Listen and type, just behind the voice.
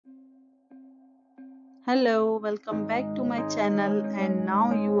Hello, welcome back to my channel, and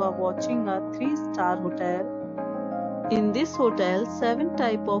now you are watching a 3-star hotel. In this hotel, 7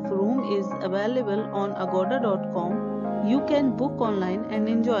 type of room is available on agoda.com. You can book online and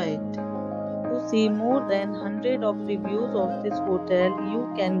enjoy it. To see more than 100 of reviews of this hotel, you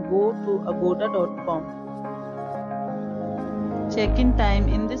can go to agoda.com. Check-in time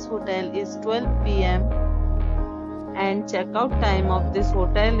in this hotel is 12 p.m. and check-out time of this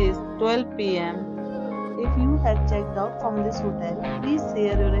hotel is 12 p.m. If you have checked out from this hotel, please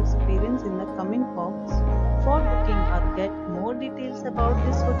share your experience in the comment box. For booking or get more details about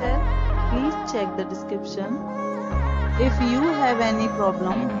this hotel, please check the description. If you have any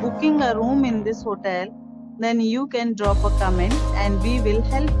problem booking a room in this hotel, then you can drop a comment and we will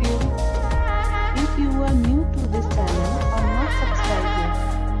help you. If you are new to this channel or not subscribed yet,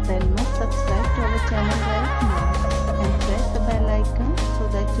 then must subscribe to our channel right now and press the bell icon so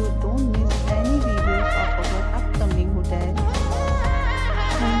that you don't miss any videos of our upcoming hotel.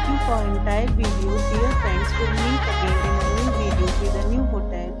 Thank you for entire video. Dear friends, we'll meet again in a new video with a new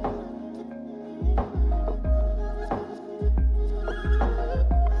hotel.